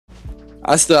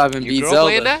I still haven't beat Your girl Zelda.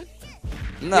 playing that?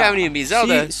 No, You haven't even beat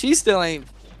Zelda. She still ain't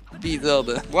beat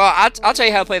Zelda. Well, I'll tell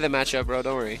you how to play the matchup, bro.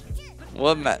 Don't worry.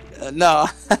 What no.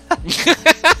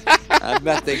 I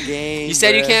bet the game. You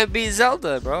said bruh. you can't beat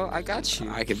Zelda, bro. I got you.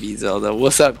 I can beat Zelda.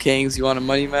 What's up, Kings? You want a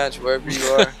money match? Wherever you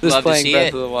are. Just Love to playing see Breath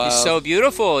it. of the Wild. He's so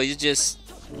beautiful. He's just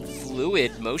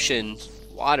fluid motion,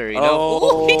 water. You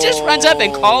know. Ooh, he just runs up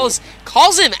and calls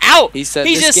him out. He said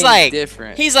he's this just game's like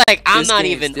different. He's like, I'm This not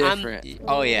game's even. different.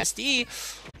 Oh yeah.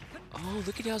 Oh,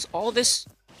 look at how all this.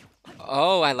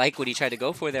 Oh, I like what he tried to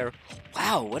go for there.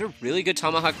 Wow, what a really good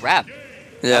tomahawk grab.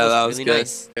 Yeah, that was really good.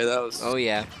 nice. Yeah, that was. Oh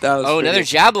yeah. That was. Oh, pretty. another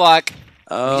jab block.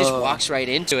 Oh. He just walks right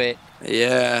into it.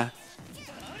 Yeah.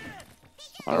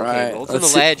 All right. Roll to the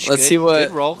ledge. Let's see what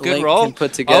good roll. Good Link roll. can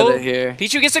put together Oh, here.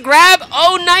 Pichu gets a grab.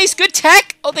 Oh, nice. Good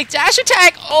tech. Oh, the dash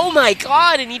attack. Oh my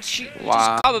god. And he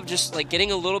Wow. just like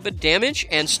getting a little bit damage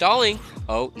and stalling.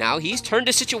 Oh, now he's turned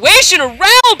the situation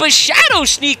around, but Shadow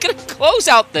Sneak gonna close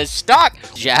out the stock.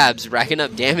 Jabs racking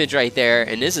up damage right there,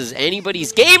 and this is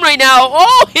anybody's game right now.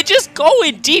 Oh, it just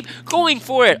going deep, going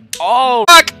for it. Oh,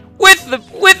 with the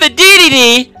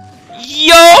DDD.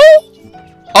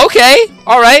 Yo. Okay.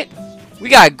 All right. We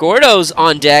got Gordos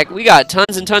on deck. We got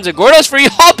tons and tons of Gordos for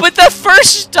y'all, but the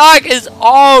first stock is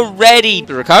already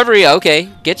the recovery. Okay,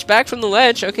 gets back from the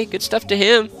ledge. Okay, good stuff to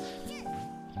him.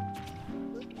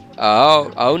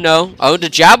 Oh no. Oh, the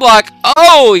jab block.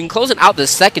 Oh, and closing out the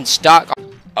second stock.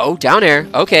 Oh, down air.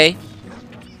 Okay.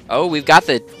 Oh, we've got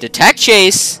the tech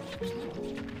chase.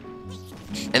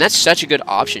 And that's such a good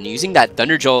option, using that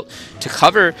Thunder Jolt to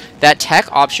cover that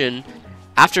tech option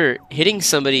after hitting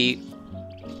somebody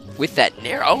with that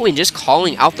nair. Oh, and just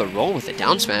calling out the roll with the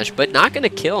down smash, but not going to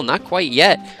kill, not quite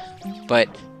yet. But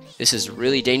this is a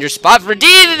really dangerous spot for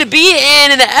D to be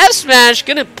in, and the F smash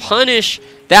going to punish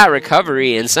that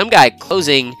recovery, and some guy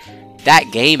closing that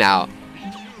game out.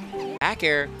 Back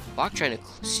air, Lock trying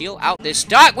to seal out this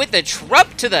stock with the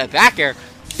trump to the back air.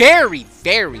 Very,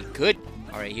 very good.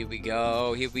 All right, here we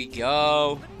go. Here we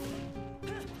go.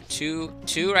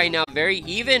 2-2 right now, very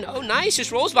even. Oh, nice.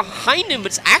 Just rolls behind him,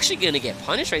 but it's actually going to get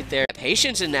punished right there.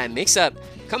 Patience in that mix-up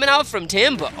coming out from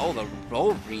Tim, but oh, the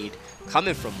roll read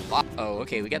coming from Lock. Oh,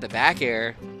 okay, we got the back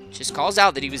air. Just calls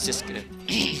out that he was just going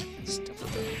to...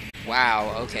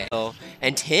 Wow, okay.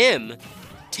 And Tim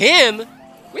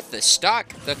with the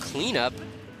stock, the cleanup.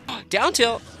 Down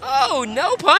tilt. Oh,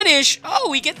 no punish. Oh,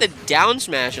 we get the down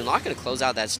smash, and Lock gonna close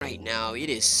out that right now. It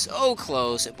is so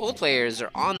close, and both players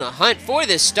are on the hunt for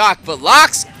this stock, but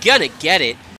Lock's gonna get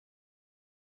it.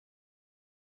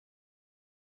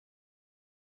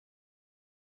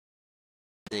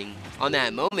 On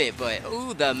that moment, but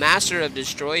ooh, the Master of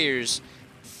Destroyers,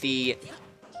 the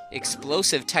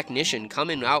explosive technician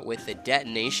coming out with the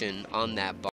detonation on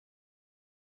that bar.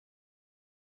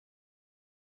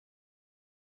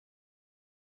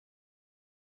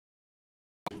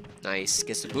 Nice,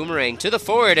 gets the boomerang to the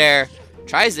forward air,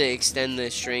 tries to extend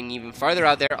the string even farther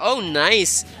out there. Oh,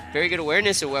 nice, very good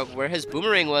awareness of where his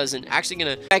boomerang was, and actually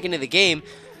gonna back into the game.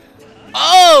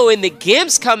 Oh, and the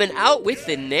Gimp's coming out with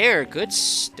the nair. Good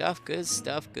stuff, good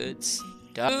stuff, good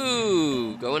stuff.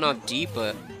 Ooh, going off deep,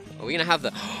 but are we gonna have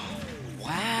the...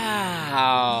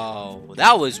 Wow,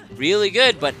 that was really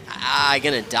good, but I'm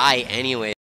gonna die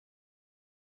anyway.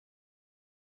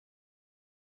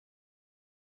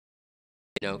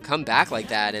 You know, come back like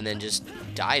that and then just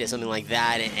die to something like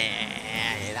that.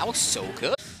 That was so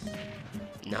good.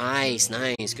 Nice,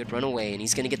 nice. Good runaway. And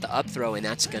he's going to get the up throw, and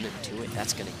that's going to do it.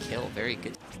 That's going to kill. Very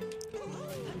good.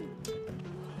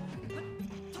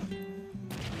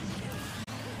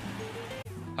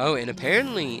 Oh, and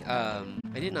apparently, I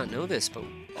did not know this, but...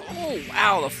 Oh,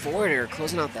 wow, the forward air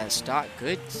closing out that stock.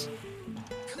 Good.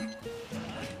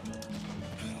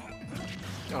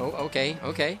 Oh, okay,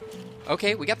 okay.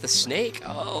 Okay, we got the snake.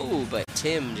 Oh, but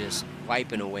Tim just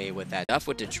wiping away with that stuff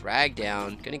with the drag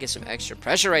down. Gonna get some extra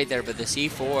pressure right there, but the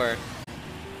C4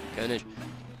 gonna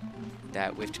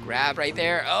that whiffed grab right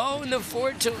there. Oh, and the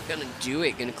forward tilt gonna do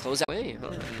it. Gonna close out. Wait,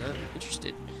 huh? I'm not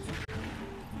interested.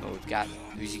 Oh, we've got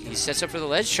he sets up for the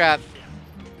ledge trap.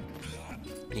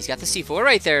 And he's got the C4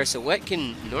 right there. So what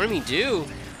can Normie do?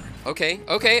 Okay,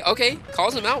 okay, okay.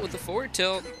 Calls him out with the forward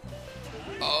tilt.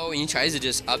 Oh, and he tries to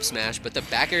just up smash, but the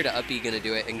back air to up B gonna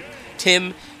do it, and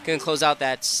Tim gonna close out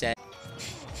that set.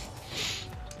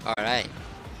 All right,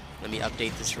 let me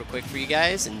update this real quick for you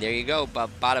guys, and there you go.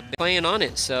 Bada playing on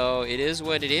it, so it is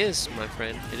what it is, my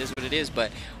friend. It is what it is.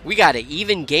 But we got an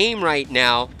even game right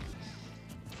now.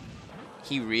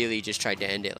 He really just tried to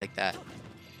end it like that.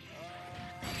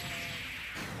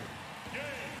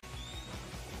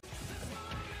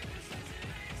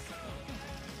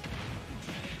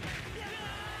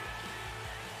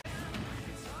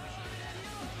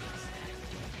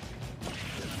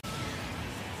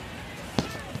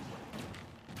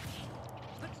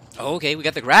 Okay, we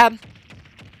got the grab.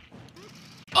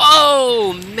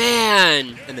 Oh,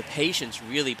 man. And the patience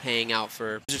really paying out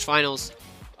for Losers Finals.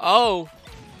 Oh.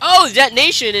 Oh,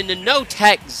 detonation in the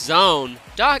no-tech zone.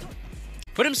 Doc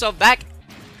put himself back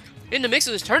in the mix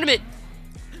of this tournament.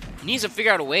 He needs to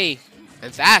figure out a way.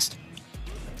 And fast.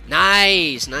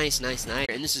 Nice, nice, nice, nice.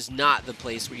 And this is not the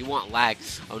place where you want lag.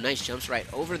 Oh, nice jumps right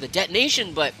over the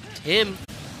detonation, but Tim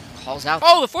calls out.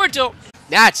 Oh, the forward tilt.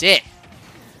 That's it.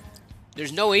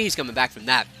 There's no way he's coming back from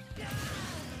that.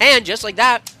 And just like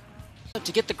that,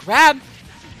 to get the grab.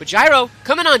 But Gyro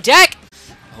coming on deck.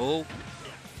 Oh,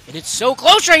 and it's so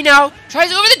close right now.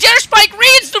 Tries over the Jetter Spike,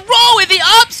 reads the roll with the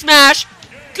up smash.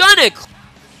 Gonna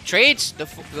trades the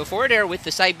forward air with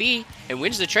the side B and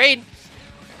wins the trade.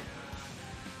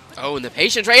 Oh, and the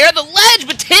patience right here at the ledge,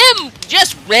 but Tim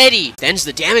just ready. Then's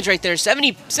the damage right there,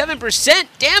 77%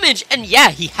 damage. And yeah,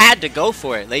 he had to go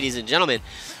for it, ladies and gentlemen.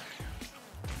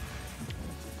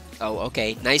 Oh,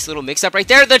 okay. Nice little mix-up right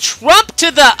there. The trump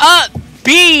to the up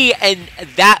B, and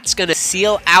that's going to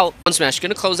seal out. Down smash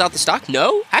going to close out the stock.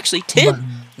 No, actually, Tim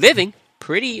living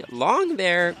pretty long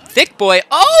there. Thick boy.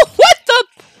 Oh, what the?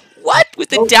 What? With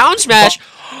the down smash.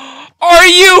 Are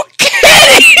you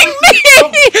kidding me?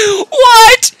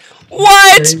 What?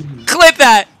 What? Crazy. Clip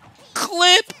that.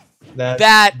 Clip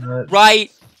that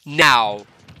right now.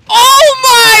 Oh,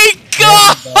 my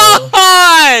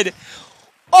God.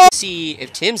 Oh, see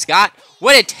if Tim's got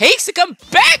what it takes to come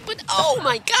back, but oh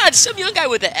my God, some young guy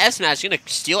with the F smash gonna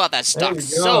steal out that stock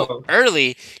so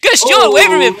early. Gonna steal it away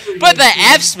from him, but the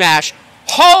F smash,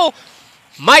 oh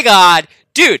my God,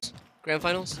 dude. Grand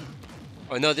finals?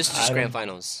 Oh no, this is just grand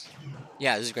finals.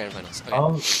 Yeah, this is grand finals. Okay.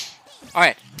 All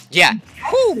right, yeah.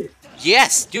 Whew.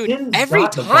 Yes, dude. Every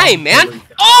time, man.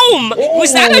 Oh,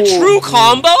 was that a true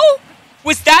combo?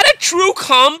 Was that a true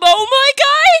combo, my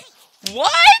guy?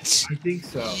 What? I think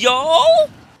so. Yo?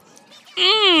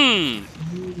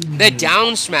 The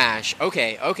down smash.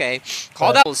 Okay, okay.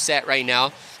 Call that set right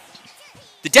now.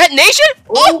 The detonation?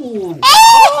 Oh!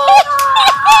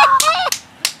 Oh!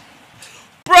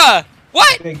 Bruh,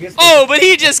 what? Oh, but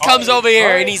he just comes over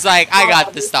here and he's like, I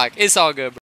got the stock. It's all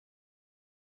good, bro.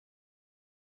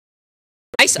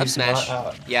 Nice up smash.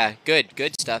 Yeah, good.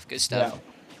 Good stuff. Good stuff.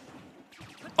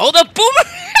 Oh, the boomer!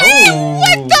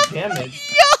 What the? Damage.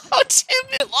 Yo, Tim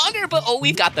bit longer, but oh,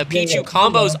 we've got the Pichu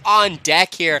combos on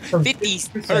deck here.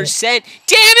 50%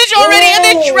 damage already, and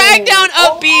then drag down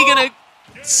up B, gonna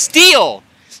steal.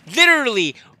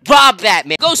 Literally rob that,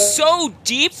 man. Go so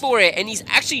deep for it, and he's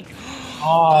actually.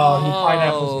 Oh, no. I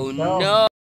know. No.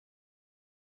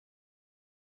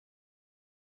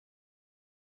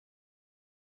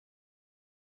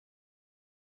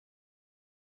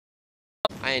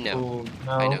 I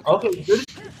know. Okay, good.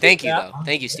 Thank you, though.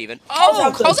 Thank you, Steven.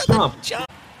 Oh, calls out the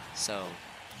jump. So.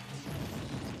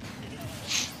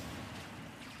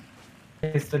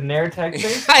 It's the Nair tech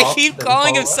face. I keep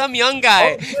calling him some young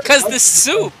guy because the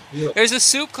soup. There's a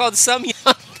soup called some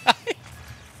young guy.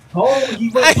 Oh, he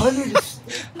went under the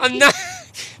soup. I'm not.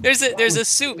 There's a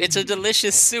soup. It's a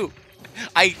delicious soup.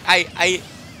 I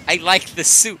like the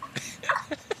soup.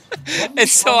 And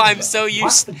so I'm so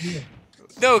used.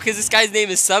 No, because this guy's name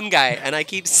is Some Guy, and I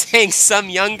keep saying Some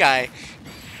Young Guy.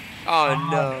 Oh,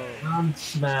 no.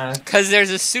 Because there's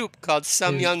a soup called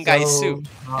Some Young Guy Soup.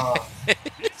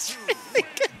 It's really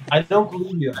good. I don't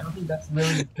believe you. I don't think that's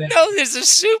really the thing. No, there's a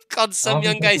soup called Some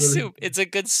Young Guy Soup. It's a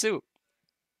good soup.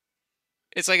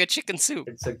 It's like a chicken soup.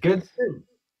 It's a good soup.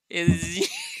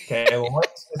 Okay, well,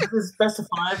 what? Is this best of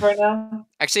 5 right now?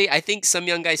 Actually, I think Some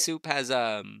Young Guy Soup has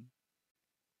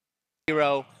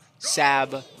Hero,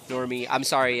 Sab, Normie. I'm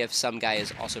sorry if some guy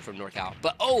is also from NorCal.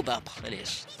 But oh, the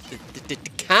punish. The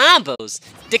combos.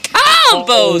 The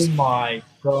combos! Oh my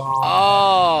God.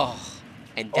 Oh.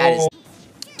 And that is...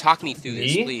 Talk me through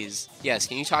this, please. Yes,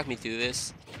 can you talk me through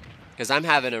this? Because I'm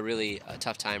having a really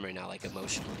tough time right now, like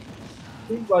emotionally.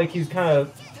 Seems like he's kind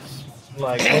of...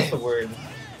 Like, what's the word?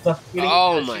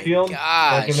 Oh my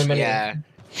gosh, yeah.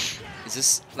 Is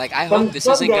this... Like, I hope this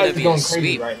isn't going to be a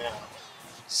sweep. Right now.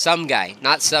 Some guy,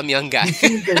 not some young guy.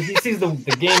 He sees the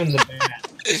game in the bad.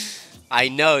 I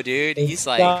know, dude. He's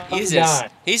like, he's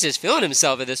just feeling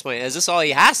himself at this point. Is this all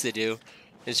he has to do?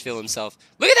 Is feel himself.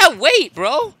 Look at that weight,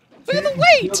 bro. Look at the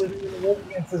weight.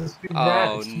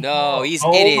 Oh no, he's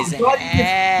in his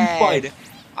head.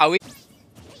 Are we?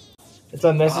 It's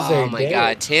unnecessary. Oh my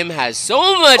God, Tim has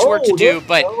so much work to do,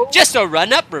 but just a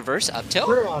run up, reverse up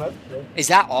tilt. Is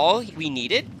that all we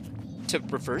needed to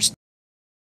reverse?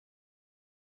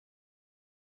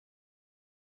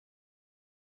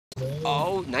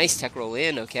 Oh, nice tech roll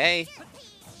in, okay.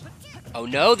 Oh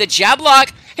no, the jab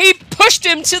lock! He pushed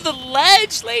him to the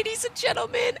ledge, ladies and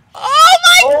gentlemen! Oh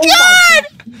my god!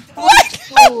 What the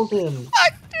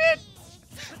fuck, dude?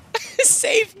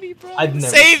 Save me, bro.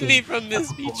 Save me from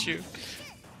this Pichu.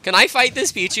 Can I fight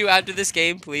this Pichu after this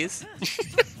game, please?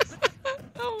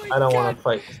 Oh my I don't god. want to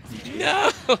fight.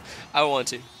 No! I want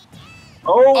to.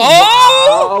 Oh!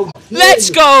 Wow. Let's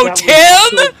go,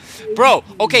 Tim! Bro,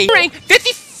 okay, rank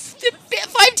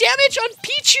 55 damage on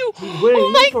Pichu! Oh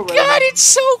my god, it's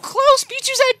so close!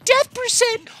 Pichu's at death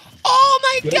percent! Oh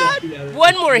my god!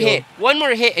 One more hit,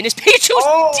 and his Pichu's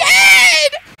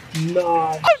dead!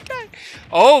 No. Okay.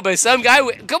 Oh, but some guy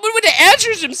coming with the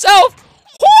answers himself!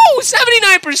 Woo!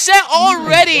 79%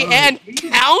 already and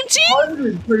counting?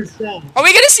 100%. Are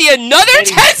we gonna see another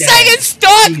 10-second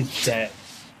stuck? He's dead.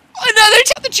 Another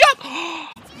the jump!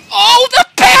 Oh, the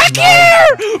back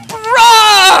air!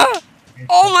 Bruh!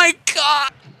 Oh my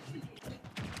god!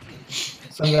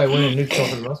 Some guy winning neutral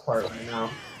for the most part right now.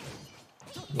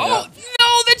 Yeah. Oh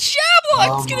no, the jab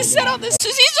lock is gonna set out this.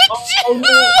 He's a Oh,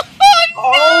 no.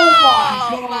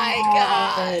 Oh my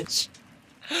gosh!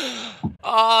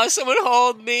 Oh, someone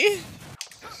hold me!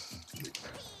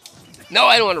 No,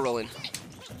 I don't want to roll in.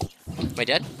 Am I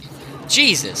dead?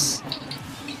 Jesus!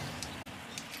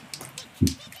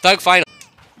 Thug final.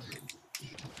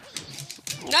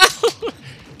 No!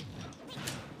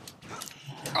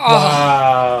 Oh,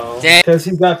 wow. Because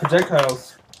he's got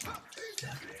projectiles.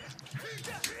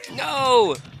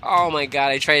 No! Oh my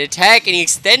god, I tried to attack and he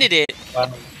extended it.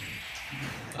 Wow.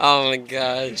 Oh my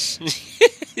gosh.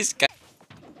 This guy.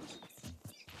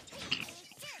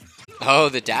 Oh,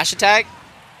 the dash attack?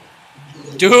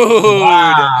 Dude!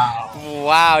 Wow.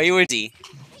 Wow, he went D.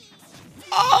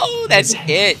 Oh, that's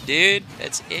it, dude.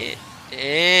 That's it.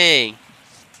 Dang.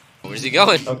 Where's he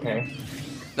going? Okay.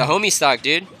 The homie stock,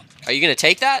 dude. Are you gonna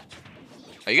take that?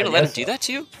 Are you gonna let him do that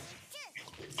to you?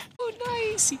 Oh,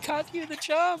 nice. He caught you in the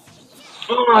jump.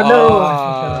 Oh,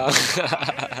 no.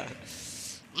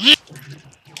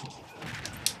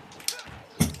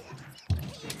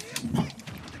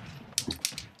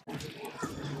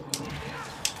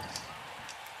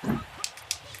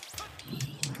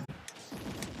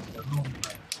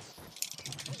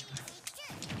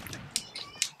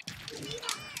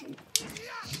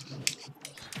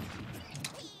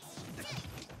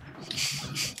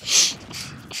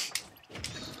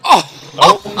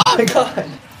 Oh my god.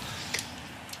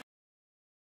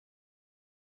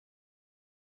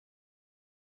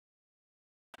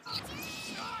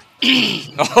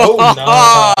 Oh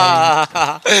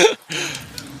no.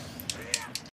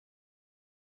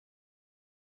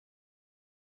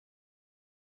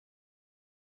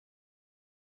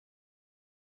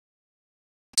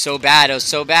 So bad, it was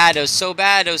so bad, it was so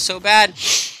bad, it was so bad.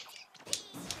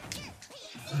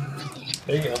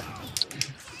 There you go.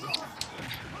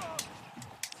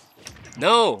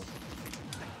 No.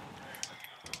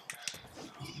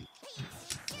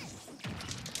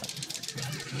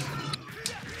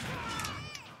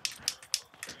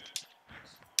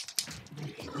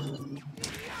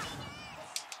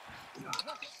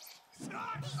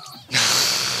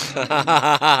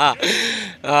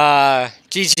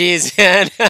 GG's, man.